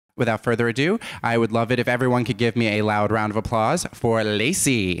without further ado, I would love it if everyone could give me a loud round of applause for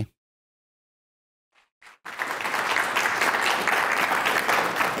Lacey.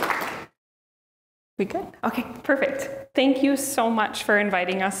 We good? Okay, perfect. Thank you so much for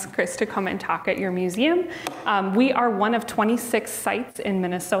inviting us, Chris, to come and talk at your museum. We are one of 26 sites in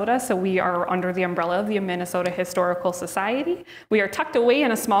Minnesota, so we are under the umbrella of the Minnesota Historical Society. We are tucked away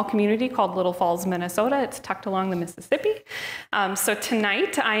in a small community called Little Falls, Minnesota. It's tucked along the Mississippi. So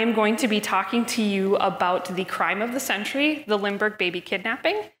tonight I am going to be talking to you about the crime of the century, the Lindbergh baby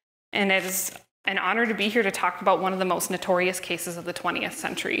kidnapping, and it is an honor to be here to talk about one of the most notorious cases of the 20th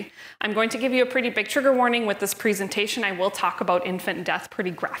century. I'm going to give you a pretty big trigger warning with this presentation. I will talk about infant death pretty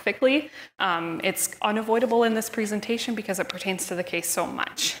graphically. It's unavoidable in this presentation because it pertains to the case so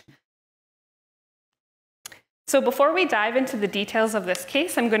much. So before we dive into the details of this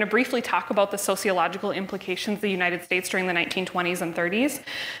case, I'm going to briefly talk about the sociological implications of the United States during the 1920s and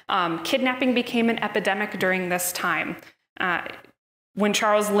 30s. Kidnapping became an epidemic during this time. When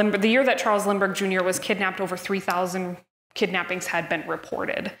the year that Charles Lindbergh Jr. was kidnapped, over 3,000 kidnappings had been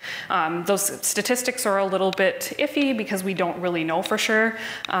reported. Those statistics are a little bit iffy because we don't really know for sure,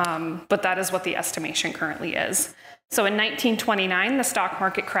 but that is what the estimation currently is. So in 1929, the stock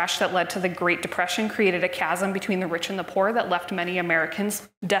market crash that led to the Great Depression created a chasm between the rich and the poor that left many Americans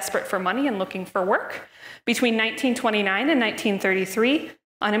desperate for money and looking for work. Between 1929 and 1933,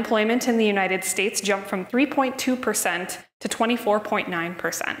 unemployment in the United States jumped from 3.2% to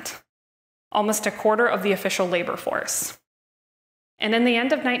 24.9%, almost a quarter of the official labor force. And in the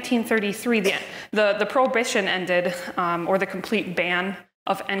end of 1933, the prohibition ended, or the complete ban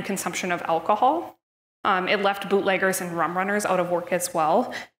of and consumption of alcohol. It left bootleggers and rum runners out of work as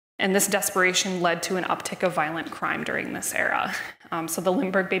well. And this desperation led to an uptick of violent crime during this era. So the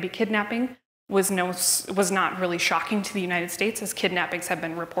Lindbergh baby kidnapping was not really shocking to the United States, as kidnappings have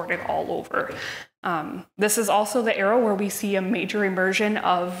been reported all over. This is also the era where we see a major immersion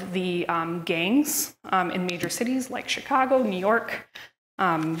of the gangs in major cities like Chicago, New York.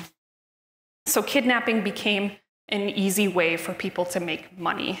 So kidnapping became an easy way for people to make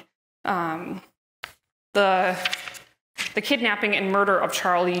money. The kidnapping and murder of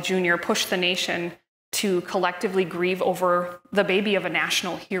Charlie Jr. pushed the nation to collectively grieve over the baby of a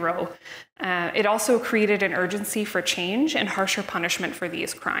national hero. It also created an urgency for change and harsher punishment for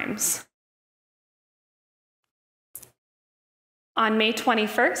these crimes. On May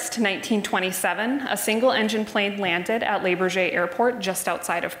 21st, 1927, a single-engine plane landed at Le Bourget Airport just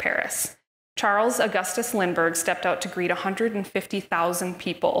outside of Paris. Charles Augustus Lindbergh stepped out to greet 150,000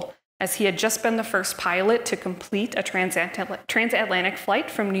 people, as he had just been the first pilot to complete a transatlantic flight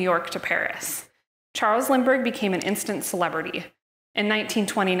from New York to Paris. Charles Lindbergh became an instant celebrity. In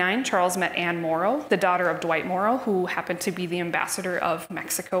 1929, Charles met Anne Morrow, the daughter of Dwight Morrow, who happened to be the ambassador of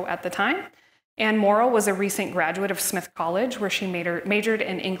Mexico at the time. Anne Morrow was a recent graduate of Smith College, where she majored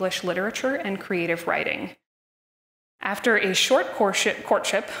in English literature and creative writing. After a short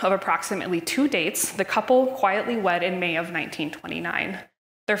courtship of approximately 2 dates, the couple quietly wed in May of 1929.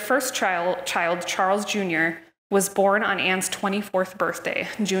 Their first child, Charles Jr., was born on Anne's 24th birthday,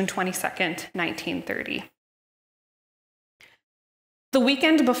 June 22nd, 1930. The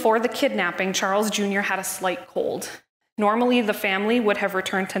weekend before the kidnapping, Charles Jr. had a slight cold. Normally, the family would have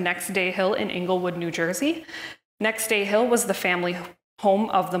returned to Next Day Hill in Englewood, New Jersey. Next Day Hill was the family home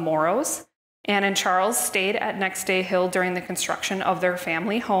of the Morrows. Anne and Charles stayed at Next Day Hill during the construction of their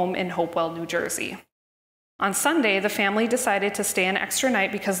family home in Hopewell, New Jersey. On Sunday, the family decided to stay an extra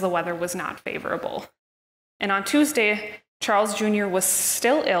night because the weather was not favorable. And on Tuesday, Charles Jr. was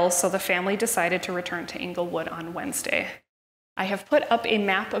still ill, so the family decided to return to Englewood on Wednesday. I have put up a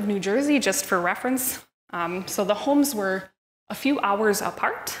map of New Jersey just for reference. So the homes were a few hours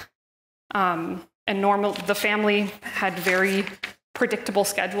apart, and the family had very predictable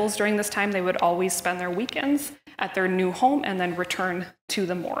schedules during this time. They would always spend their weekends at their new home and then return to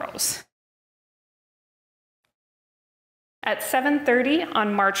the Morrows. At 7:30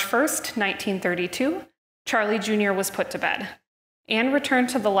 on March 1st, 1932, Charlie Jr. was put to bed. Anne returned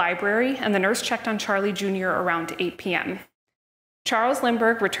to the library, and the nurse checked on Charlie Jr. around 8 p.m. Charles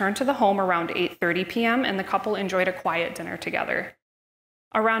Lindbergh returned to the home around 8:30 p.m., and the couple enjoyed a quiet dinner together.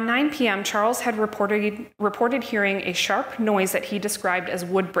 Around 9 p.m., Charles had reported hearing a sharp noise that he described as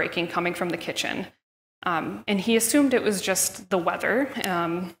wood breaking coming from the kitchen, and he assumed it was just the weather.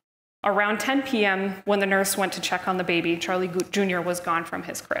 Around 10 p.m., when the nurse went to check on the baby, Charlie Jr. was gone from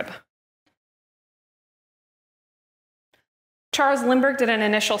his crib. Charles Lindbergh did an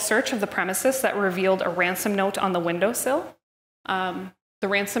initial search of the premises that revealed a ransom note on the windowsill. The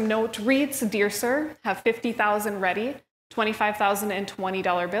ransom note reads, "Dear sir, have $50,000 ready. $25,000 in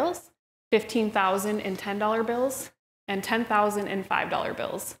 $20 bills, $15,000 in $10 bills, and $10,000 in $5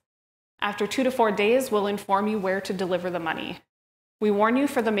 bills. After 2 to 4 days, we'll inform you where to deliver the money. We warn you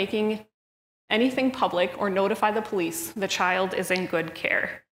for the making anything public or notify the police. The child is in good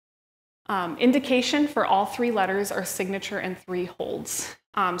care. Indication for all 3 letters are signature and 3 holds.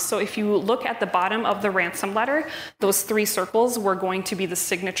 So if you look at the bottom of the ransom letter, those 3 circles were going to be the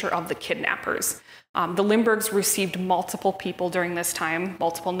signature of the kidnappers. The Lindberghs received multiple people during this time,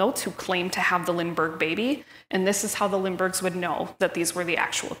 multiple notes who claimed to have the Lindbergh baby, and this is how the Lindberghs would know that these were the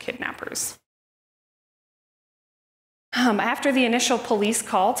actual kidnappers. After the initial police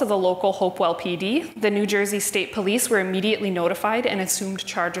call to the local Hopewell PD, the New Jersey State Police were immediately notified and assumed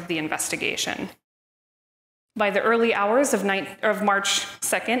charge of the investigation. By the early hours of March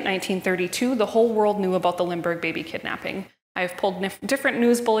 2nd, 1932, the whole world knew about the Lindbergh baby kidnapping. I have pulled different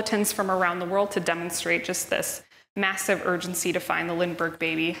news bulletins from around the world to demonstrate just this massive urgency to find the Lindbergh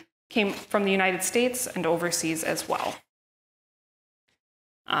baby. Came from the United States and overseas as well.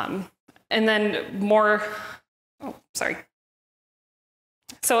 And then more,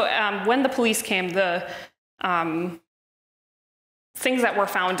 So when the police came, the things that were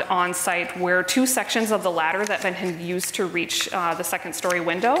found on site were 2 sections of the ladder that had been used to reach the 2nd-story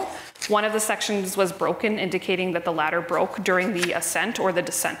window. One of the sections was broken, indicating that the ladder broke during the ascent or the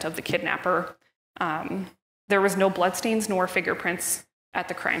descent of the kidnapper. There was no bloodstains nor fingerprints at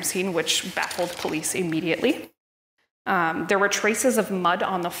the crime scene, which baffled police immediately. There were traces of mud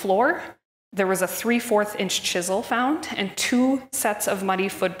on the floor. There was a 3/4 inch chisel found and 2 sets of muddy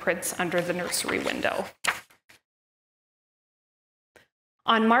footprints under the nursery window.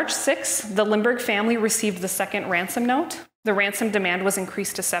 On March 6th, the Lindbergh family received the 2nd ransom note. The ransom demand was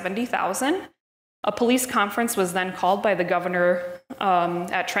increased to $70,000. A police conference was then called by the governor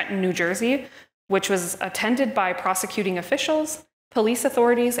at Trenton, New Jersey, which was attended by prosecuting officials, police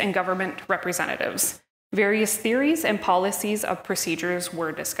authorities, and government representatives. Various theories and policies of procedures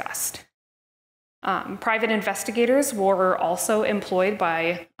were discussed. Private investigators were also employed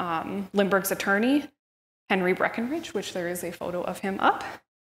by Lindbergh's attorney, Henry Breckinridge, which there is a photo of him up.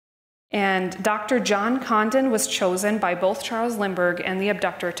 And Dr. John Condon was chosen by both Charles Lindbergh and the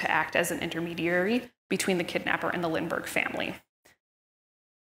abductor to act as an intermediary between the kidnapper and the Lindbergh family.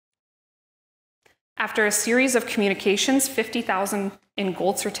 After a series of communications, $50,000 in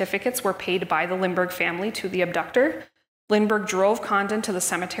gold certificates were paid by the Lindbergh family to the abductor. Lindbergh drove Condon to the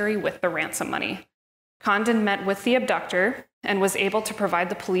cemetery with the ransom money. Condon met with the abductor and was able to provide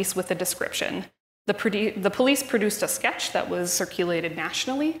the police with a description. The police produced a sketch that was circulated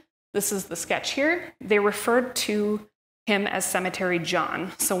nationally. This is the sketch here. They referred to him as Cemetery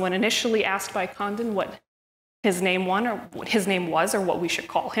John. So when initially asked by Condon what his name was or what we should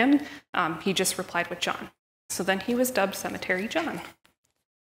call him, he just replied with John. So then he was dubbed Cemetery John.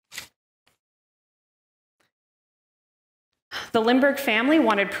 The Lindbergh family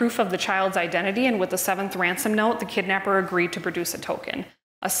wanted proof of the child's identity, and with the 7th ransom note, the kidnapper agreed to produce a token.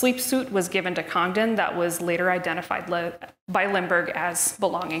 A sleep suit was given to Condon that was later identified by Lindbergh as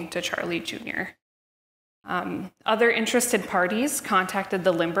belonging to Charlie Jr. Other interested parties contacted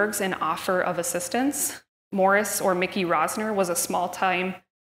the Lindberghs in offer of assistance. Morris or Mickey Rosner was a small-time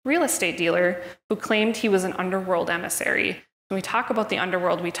real estate dealer who claimed he was an underworld emissary. When we talk about the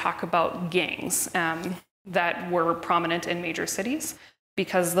underworld, we talk about gangs that were prominent in major cities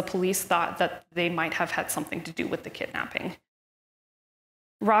because the police thought that they might have had something to do with the kidnapping.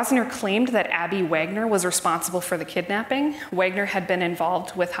 Rosner claimed that Abby Wagner was responsible for the kidnapping. Wagner had been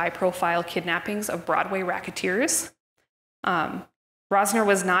involved with high-profile kidnappings of Broadway racketeers. Rosner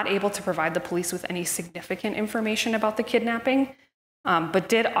was not able to provide the police with any significant information about the kidnapping, but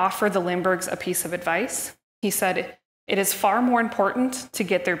did offer the Lindberghs a piece of advice. He said, "It is far more important to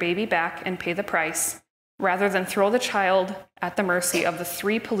get their baby back and pay the price, rather than throw the child at the mercy of the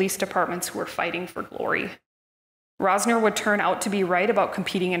 3 police departments who are fighting for glory." Rosner would turn out to be right about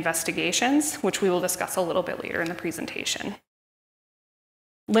competing investigations, which we will discuss a little bit later in the presentation.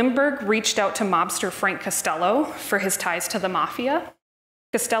 Lindbergh reached out to mobster Frank Costello for his ties to the mafia.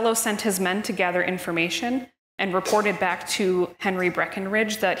 Costello sent his men to gather information and reported back to Henry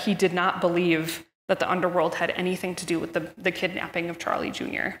Breckinridge that he did not believe that the underworld had anything to do with the kidnapping of Charlie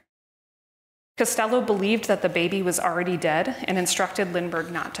Jr. Costello believed that the baby was already dead and instructed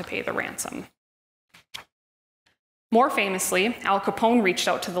Lindbergh not to pay the ransom. More famously, Al Capone reached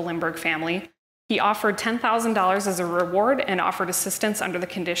out to the Lindbergh family. He offered $10,000 as a reward and offered assistance under the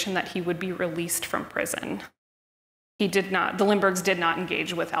condition that he would be released from prison. The Lindberghs did not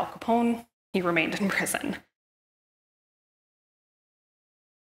engage with Al Capone. He remained in prison.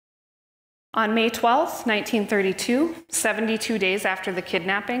 On May 12, 1932, 72 days after the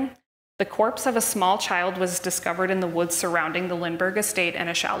kidnapping, the corpse of a small child was discovered in the woods surrounding the Lindbergh estate in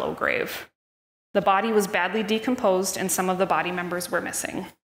a shallow grave. The body was badly decomposed and some of the body members were missing.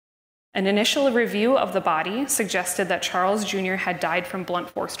 An initial review of the body suggested that Charles Jr. had died from blunt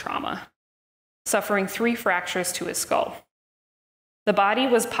force trauma, suffering 3 fractures to his skull. The body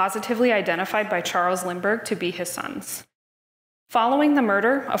was positively identified by Charles Lindbergh to be his son's. Following the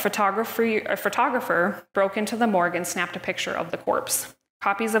murder, a photographer broke into the morgue and snapped a picture of the corpse.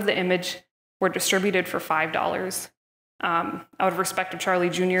 Copies of the image were distributed for $5. Out of respect of Charlie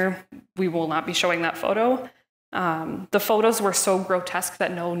Jr., we will not be showing that photo. The photos were so grotesque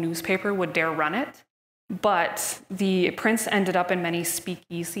that no newspaper would dare run it, but the prints ended up in many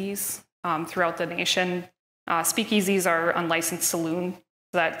speakeasies throughout the nation. Speakeasies are unlicensed saloons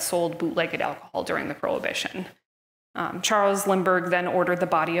that sold bootlegged alcohol during the Prohibition. Charles Lindbergh then ordered the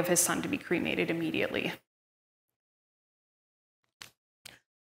body of his son to be cremated immediately.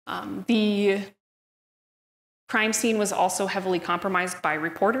 The crime scene was also heavily compromised by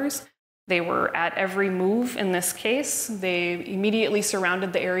reporters. They were at every move in this case. They immediately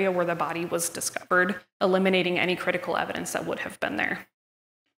surrounded the area where the body was discovered, eliminating any critical evidence that would have been there.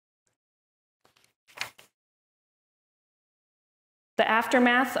 The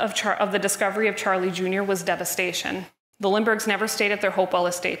aftermath of the discovery of Charlie Jr. was devastation. The Lindberghs never stayed at their Hopewell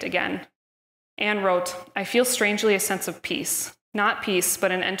estate again. Anne wrote, "I feel strangely a sense of peace. Not peace,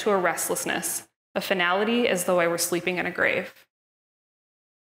 but an end to a restlessness, a finality as though I were sleeping in a grave."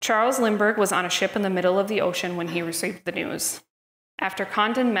 Charles Lindbergh was on a ship in the middle of the ocean when he received the news. After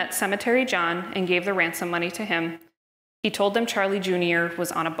Condon met Cemetery John and gave the ransom money to him, he told them Charlie Jr.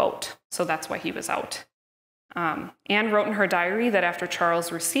 was on a boat, so that's why he was out. Anne wrote in her diary that after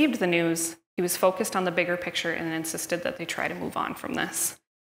Charles received the news, he was focused on the bigger picture and insisted that they try to move on from this.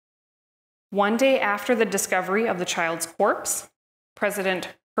 One day after the discovery of the child's corpse, President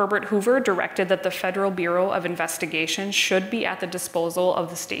Herbert Hoover directed that the Federal Bureau of Investigation should be at the disposal of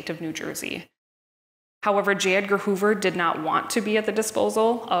the state of New Jersey. However, J. Edgar Hoover did not want to be at the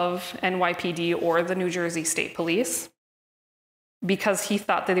disposal of NYPD or the New Jersey State Police because he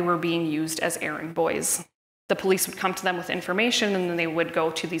thought that they were being used as errand boys. The police would come to them with information and then they would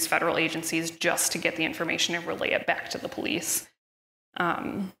go to these federal agencies just to get the information and relay it back to the police.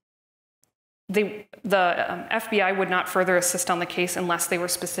 The FBI would not further assist on the case unless they were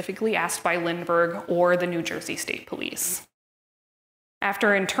specifically asked by Lindbergh or the New Jersey State Police.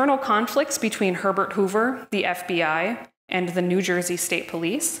 After internal conflicts between Herbert Hoover, the FBI, and the New Jersey State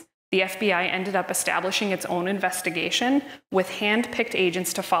Police, the FBI ended up establishing its own investigation with hand-picked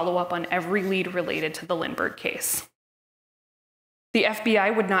agents to follow up on every lead related to the Lindbergh case. The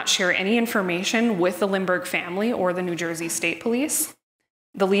FBI would not share any information with the Lindbergh family or the New Jersey State Police.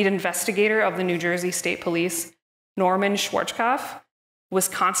 The lead investigator of the New Jersey State Police, Norman Schwarzkopf, was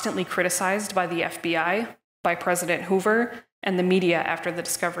constantly criticized by the FBI, by President Hoover, and the media after the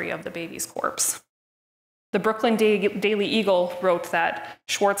discovery of the baby's corpse. The Brooklyn Daily Eagle wrote that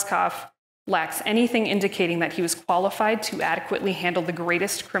Schwarzkopf lacks anything indicating that he was qualified to adequately handle the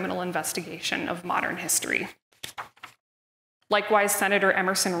greatest criminal investigation of modern history. Likewise, Senator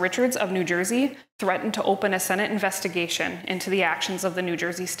Emerson Richards of New Jersey threatened to open a Senate investigation into the actions of the New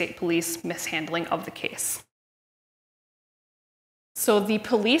Jersey State Police mishandling of the case. So the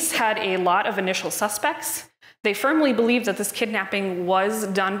police had a lot of initial suspects. They firmly believed that this kidnapping was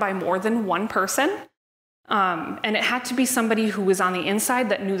done by more than one person. And it had to be somebody who was on the inside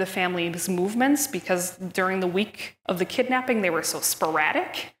that knew the family's movements because during the week of the kidnapping, they were so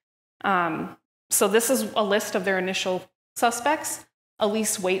sporadic. So this is a list of their initial suspects: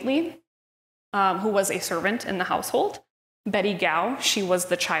 Elise Whately, who was a servant in the household; Betty Gow, she was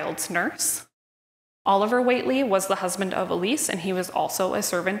the child's nurse; Oliver Whately was the husband of Elise, and he was also a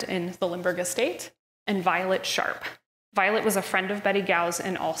servant in the Lindbergh estate; and Violet Sharp. Violet was a friend of Betty Gow's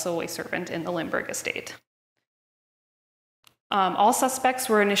and also a servant in the Lindbergh estate. All suspects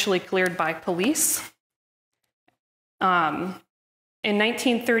were initially cleared by police. In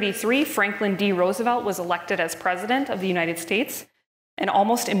 1933, Franklin D. Roosevelt was elected as president of the United States and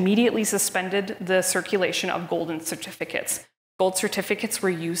almost immediately suspended the circulation of golden certificates. Gold certificates were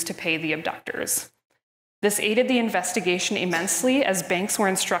used to pay the abductors. This aided the investigation immensely as banks were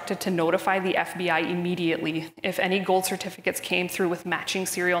instructed to notify the FBI immediately if any gold certificates came through with matching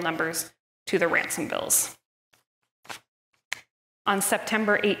serial numbers to the ransom bills. On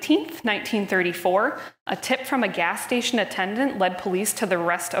September 18, 1934, a tip from a gas station attendant led police to the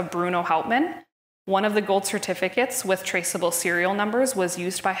arrest of Bruno Hauptmann. One of the gold certificates with traceable serial numbers was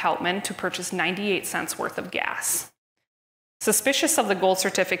used by Hauptmann to purchase 98 cents worth of gas. Suspicious of the gold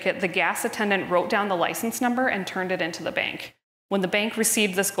certificate, the gas attendant wrote down the license number and turned it into the bank. When the bank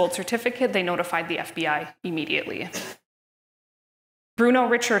received this gold certificate, they notified the FBI immediately. Bruno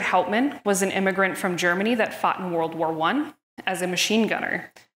Richard Hauptmann was an immigrant from Germany that fought in World War I as a machine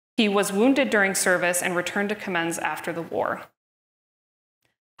gunner. He was wounded during service and returned to Kamenz after the war.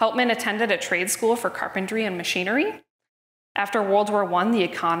 Hauptmann attended a trade school for carpentry and machinery. After World War I, the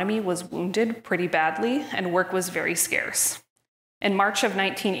economy was wounded pretty badly and work was very scarce. In March of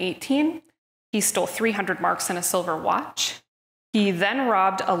 1918, he stole 300 marks and a silver watch. He then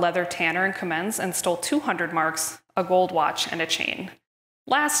robbed a leather tanner in Kamenz and stole 200 marks, a gold watch, and a chain.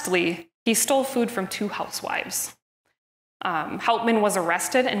 Lastly, he stole food from 2 housewives. Hauptmann was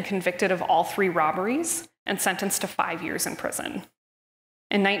arrested and convicted of all 3 robberies and sentenced to 5 years in prison.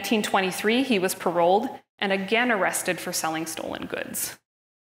 In 1923, he was paroled and again arrested for selling stolen goods.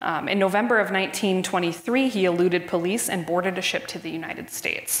 In November of 1923, he eluded police and boarded a ship to the United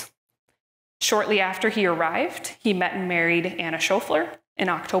States. Shortly after he arrived, he met and married Anna Schofler in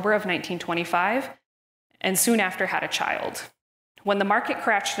October of 1925, and soon after had a child. When the market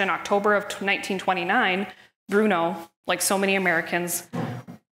crashed in October of 1929, Bruno, like so many Americans,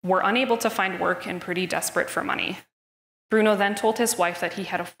 were unable to find work and pretty desperate for money. Bruno then told his wife that he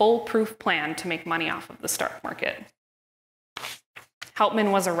had a foolproof plan to make money off of the stock market.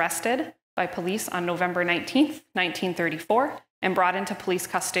 Hauptmann was arrested by police on November 19, 1934, and brought into police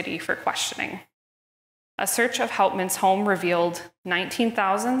custody for questioning. A search of Hauptmann's home revealed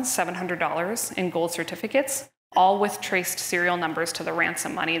 $19,700 in gold certificates, all with traced serial numbers to the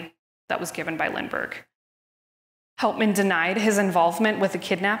ransom money that was given by Lindbergh. Hauptmann denied his involvement with the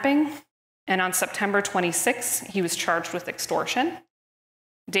kidnapping, and on September 26, he was charged with extortion.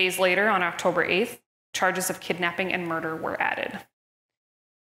 Days later, on October 8th, charges of kidnapping and murder were added.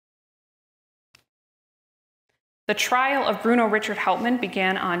 The trial of Bruno Richard Hauptmann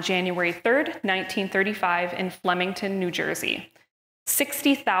began on January 3rd, 1935 in Flemington, New Jersey.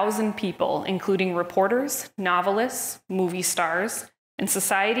 60,000 people, including reporters, novelists, movie stars, and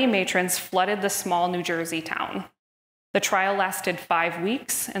society matrons flooded the small New Jersey town. The trial lasted 5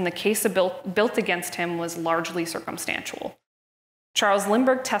 weeks, and the case built against him was largely circumstantial. Charles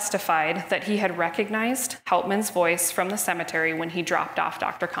Lindbergh testified that he had recognized Hauptmann's voice from the cemetery when he dropped off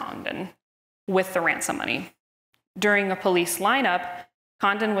Dr. Condon with the ransom money. During a police lineup,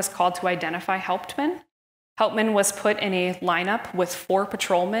 Condon was called to identify Hauptmann. Hauptmann was put in a lineup with 4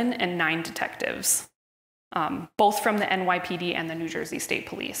 patrolmen and 9 detectives, both from the NYPD and the New Jersey State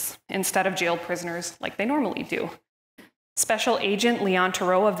Police, instead of jailed prisoners like they normally do. Special Agent Leon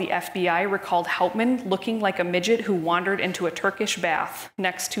Thoreau of the FBI recalled Hauptmann looking like a midget who wandered into a Turkish bath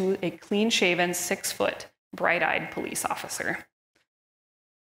next to a clean-shaven, 6-foot, bright-eyed police officer.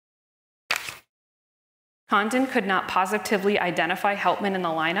 Condon could not positively identify Hauptmann in the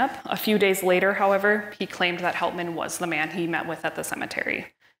lineup. A few days later, however, he claimed that Hauptmann was the man he met with at the cemetery.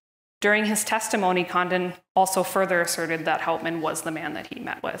 During his testimony, Condon also further asserted that Hauptmann was the man that he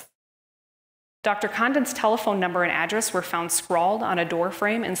met with. Dr. Condon's telephone number and address were found scrawled on a door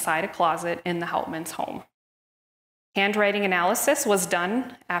frame inside a closet in the Hauptmann's home. Handwriting analysis was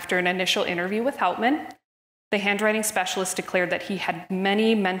done after an initial interview with Hauptmann. The handwriting specialist declared that he had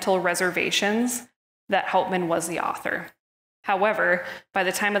many mental reservations that Hauptmann was the author. However, by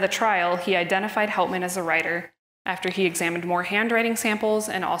the time of the trial, he identified Hauptmann as a writer after he examined more handwriting samples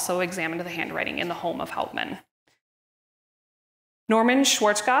and also examined the handwriting in the home of Hauptmann. Norman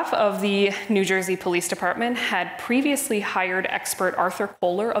Schwarzkopf of the New Jersey Police Department had previously hired expert Arthur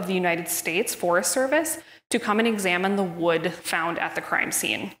Kohler of the United States Forest Service to come and examine the wood found at the crime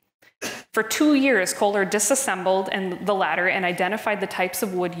scene. For 2 years, Kohler disassembled the ladder and identified the types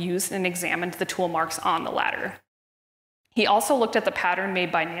of wood used and examined the tool marks on the ladder. He also looked at the pattern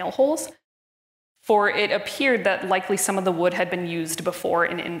made by nail holes, for it appeared that likely some of the wood had been used before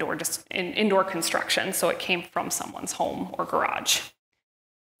in indoor construction, so it came from someone's home or garage.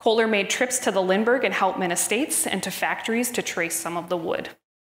 Kohler made trips to the Lindbergh and Hauptmann estates and to factories to trace some of the wood.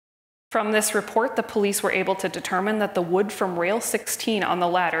 From this report, the police were able to determine that the wood from rail 16 on the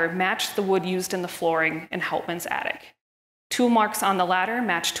ladder matched the wood used in the flooring in Hauptmann's attic. Tool marks on the ladder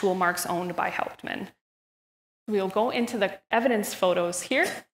matched tool marks owned by Hauptmann. We'll go into the evidence photos here.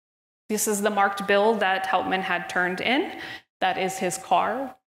 This is the marked bill that Hauptmann had turned in. That is his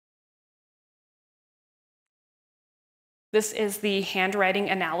car. This is the handwriting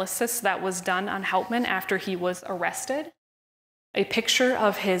analysis that was done on Hauptmann after he was arrested. A picture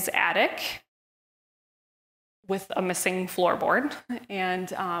of his attic with a missing floorboard, and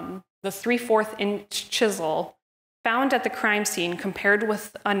the 3/4 inch chisel found at the crime scene compared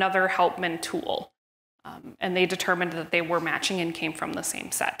with another Hauptmann tool. and they determined that they were matching and came from the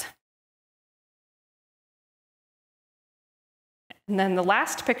same set. And then the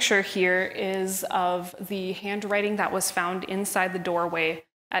last picture here is of the handwriting that was found inside the doorway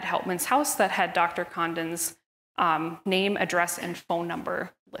at Helpman's house that had Dr. Condon's name, address, and phone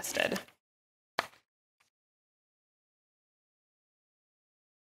number listed.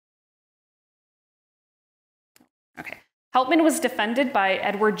 Okay. Helpman was defended by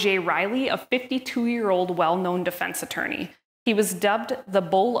Edward J. Riley, a 52-year-old well-known defense attorney. He was dubbed the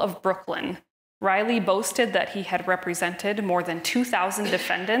Bull of Brooklyn. Riley boasted that he had represented more than 2,000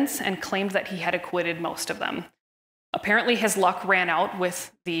 defendants and claimed that he had acquitted most of them. Apparently, his luck ran out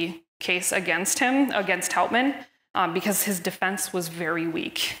with the case against him, against Helpman, because his defense was very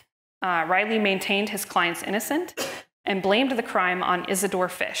weak. Riley maintained his client's innocent and blamed the crime on Isidore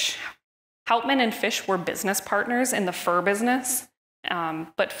Fish. Helpman and Fish were business partners in the fur business,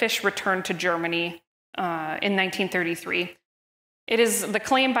 but Fish returned to Germany in 1933. It is the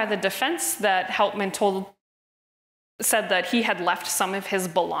claim by the defense that Helpman said that he had left some of his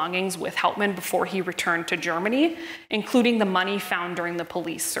belongings with Helpman before he returned to Germany, including the money found during the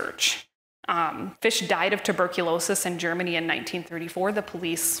police search. Fish died of tuberculosis in Germany in 1934. The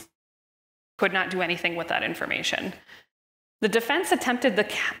police could not do anything with that information. The defense attempted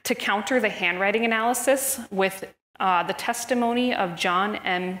to counter the handwriting analysis with the testimony of John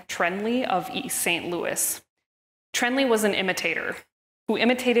M. Trenley of East St. Louis. Trenley was an imitator who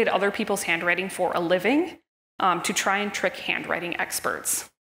imitated other people's handwriting for a living to try and trick handwriting experts.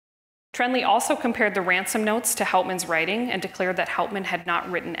 Trenley also compared the ransom notes to Helpman's writing and declared that Helpman had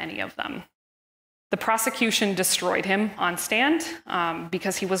not written any of them. The prosecution destroyed him on stand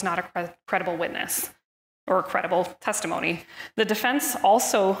because he was not a credible witness or credible testimony. The defense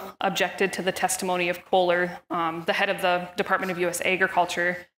also objected to the testimony of Kohler, the head of the Department of U.S.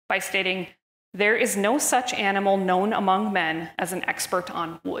 Agriculture, by stating, "There is no such animal known among men as an expert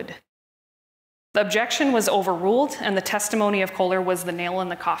on wood." The objection was overruled, and the testimony of Kohler was the nail in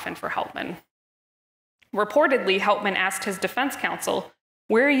the coffin for Helpman. Reportedly, Helpman asked his defense counsel,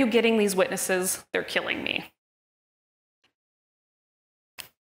 "Where are you getting these witnesses? They're killing me."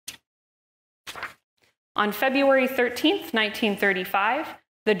 On February 13th, 1935,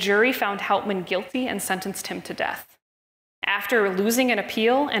 the jury found Helpman guilty and sentenced him to death. After losing an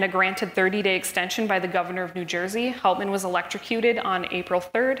appeal and a granted 30-day extension by the governor of New Jersey, Helpman was electrocuted on April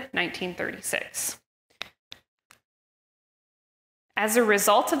 3rd, 1936. As a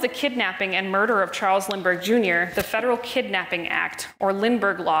result of the kidnapping and murder of Charles Lindbergh Jr., the Federal Kidnapping Act, or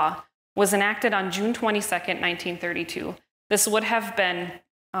Lindbergh Law, was enacted on June 22nd, 1932. This would have been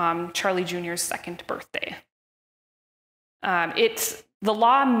Charlie Jr.'s second birthday. The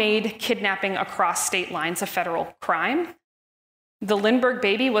law made kidnapping across state lines a federal crime. The Lindbergh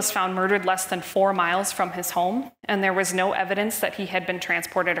baby was found murdered less than 4 miles from his home, and there was no evidence that he had been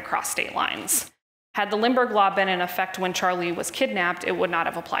transported across state lines. Had the Lindbergh Law been in effect when Charlie was kidnapped, it would not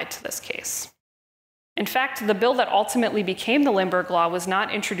have applied to this case. In fact, the bill that ultimately became the Lindbergh Law was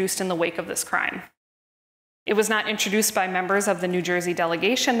not introduced in the wake of this crime. It was not introduced by members of the New Jersey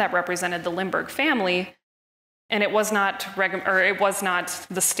delegation that represented the Lindbergh family, and it was not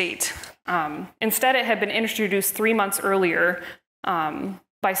the state. Instead, it had been introduced 3 months earlier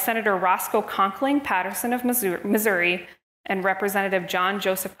by Senator Roscoe Conkling Patterson of Missouri and Representative John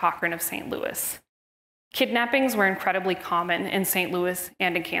Joseph Cochran of St. Louis. Kidnappings were incredibly common in St. Louis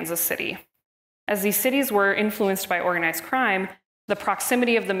and in Kansas City. As these cities were influenced by organized crime, the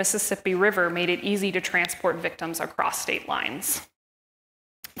proximity of the Mississippi River made it easy to transport victims across state lines,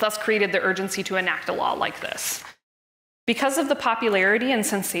 thus created the urgency to enact a law like this. Because of the popularity and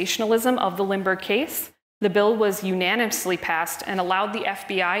sensationalism of the Lindbergh case, the bill was unanimously passed and allowed the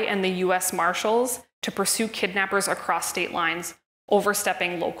FBI and the U.S. Marshals to pursue kidnappers across state lines,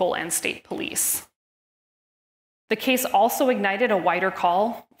 overstepping local and state police. The case also ignited a wider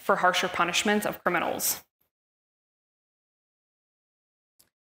call for harsher punishment of criminals.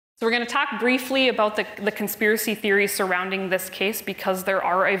 So we're going to talk briefly about the conspiracy theories surrounding this case because there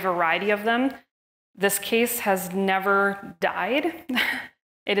are a variety of them. This case has never died.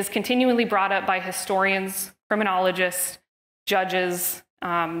 It is continually brought up by historians, criminologists, judges.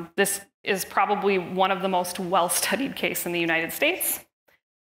 This is probably one of the most well-studied cases in the United States.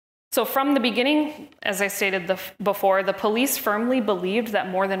 So from the beginning, as I stated before, the police firmly believed that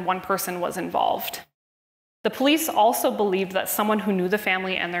more than one person was involved. The police also believed that someone who knew the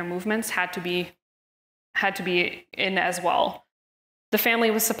family and their movements had to be in as well. The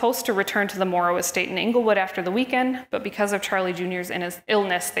family was supposed to return to the Morrow estate in Inglewood after the weekend, but because of Charlie Jr.'s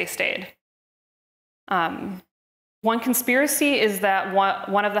illness, they stayed. One conspiracy is that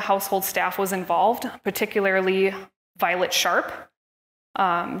one of the household staff was involved, particularly Violet Sharp.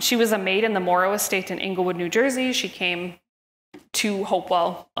 She was a maid in the Morrow estate in Englewood, New Jersey. She came to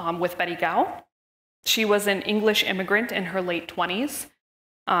Hopewell with Betty Gow. She was an English immigrant in her late 20s.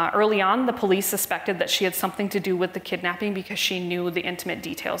 Early on, the police suspected that she had something to do with the kidnapping because she knew the intimate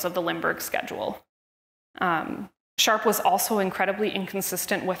details of the Lindbergh schedule. Sharp was also incredibly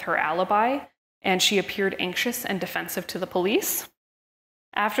inconsistent with her alibi, and she appeared anxious and defensive to the police.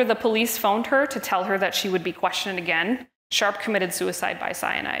 After the police phoned her to tell her that she would be questioned again, Sharp committed suicide by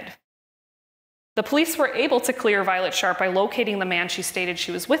cyanide. The police were able to clear Violet Sharp by locating the man she stated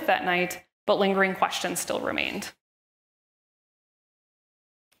she was with that night, but lingering questions still remained.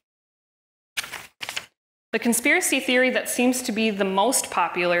 The conspiracy theory that seems to be the most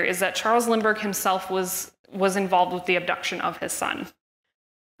popular is that Charles Lindbergh himself was involved with the abduction of his son.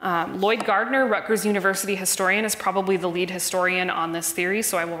 Lloyd Gardner, Rutgers University historian, is probably the lead historian on this theory,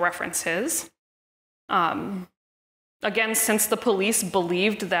 so I will reference his. Again, since the police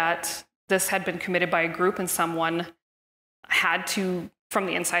believed that this had been committed by a group and someone from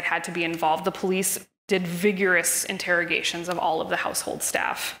the inside had to be involved, the police did vigorous interrogations of all of the household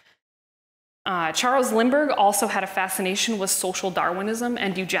staff. Charles Lindbergh also had a fascination with social Darwinism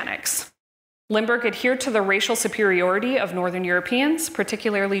and eugenics. Lindbergh adhered to the racial superiority of Northern Europeans,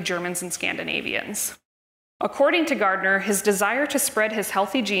 particularly Germans and Scandinavians. According to Gardner, his desire to spread his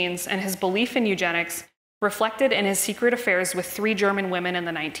healthy genes and his belief in eugenics reflected in his secret affairs with 3 German women in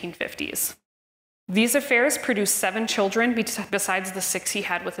the 1950s. These affairs produced 7 children besides the 6 he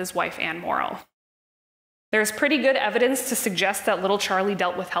had with his wife, Anne Morrow. There's pretty good evidence to suggest that little Charlie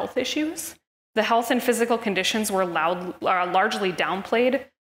dealt with health issues. The health and physical conditions were largely downplayed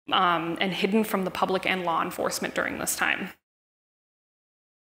and hidden from the public and law enforcement during this time.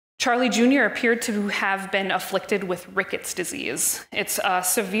 Charlie Jr. appeared to have been afflicted with rickets disease. It's a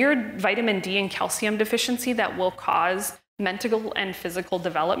severe vitamin D and calcium deficiency that will cause mental and physical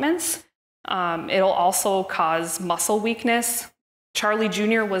developments. It'll also cause muscle weakness. Charlie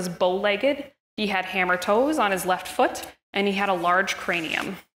Jr. was bow-legged. He had hammer toes on his left foot, and he had a large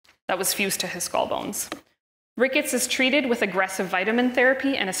cranium that was fused to his skull bones. Rickets is treated with aggressive vitamin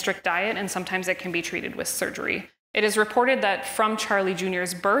therapy and a strict diet, and sometimes it can be treated with surgery. It is reported that from Charlie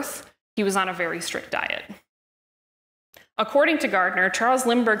Jr.'s birth, he was on a very strict diet. According to Gardner, Charles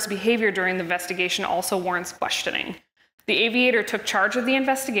Lindbergh's behavior during the investigation also warrants questioning. The aviator took charge of the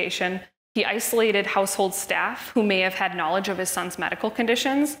investigation. He isolated household staff who may have had knowledge of his son's medical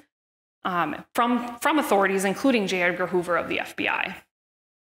conditions from authorities, including J. Edgar Hoover of the FBI.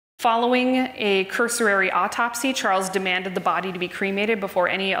 Following a cursory autopsy, Charles demanded the body to be cremated before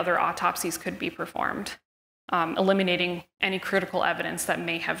any other autopsies could be performed, eliminating any critical evidence that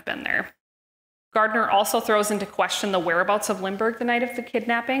may have been there. Gardner also throws into question the whereabouts of Lindbergh the night of the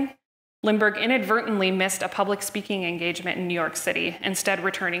kidnapping. Lindbergh inadvertently missed a public speaking engagement in New York City, instead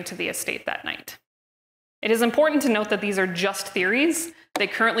returning to the estate that night. It is important to note that these are just theories. They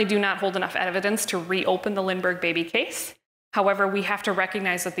currently do not hold enough evidence to reopen the Lindbergh baby case. However, we have to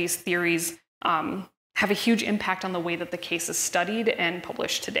recognize that these theories have a huge impact on the way that the case is studied and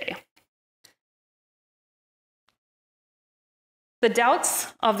published today. The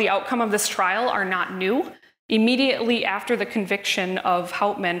doubts of the outcome of this trial are not new. Immediately after the conviction of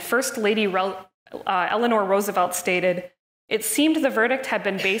Hauptmann, First Lady Eleanor Roosevelt stated, "It seemed the verdict had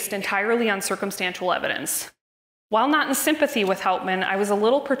been based entirely on circumstantial evidence. While not in sympathy with Hauptmann, I was a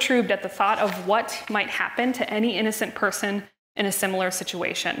little perturbed at the thought of what might happen to any innocent person in a similar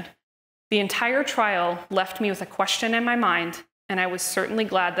situation. The entire trial left me with a question in my mind, and I was certainly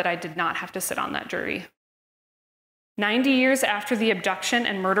glad that I did not have to sit on that jury." 90 years after the abduction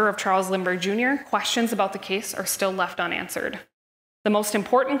and murder of Charles Lindbergh Jr., questions about the case are still left unanswered. The most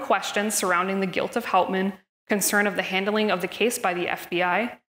important questions surrounding the guilt of Hauptmann concern of the handling of the case by the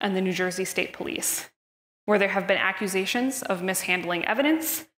FBI and the New Jersey State Police, where there have been accusations of mishandling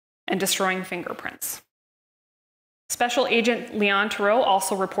evidence and destroying fingerprints. Special Agent Leon Theroux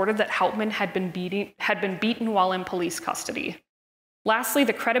also reported that Hauptmann had been beaten while in police custody. Lastly,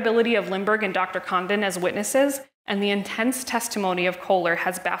 the credibility of Lindbergh and Dr. Condon as witnesses and the intense testimony of Kohler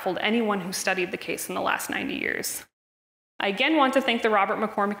has baffled anyone who studied the case in the last 90 years. I again want to thank the Robert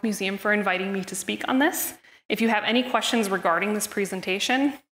McCormick Museum for inviting me to speak on this. If you have any questions regarding this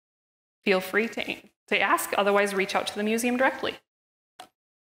presentation, feel free to ask, otherwise reach out to the museum directly.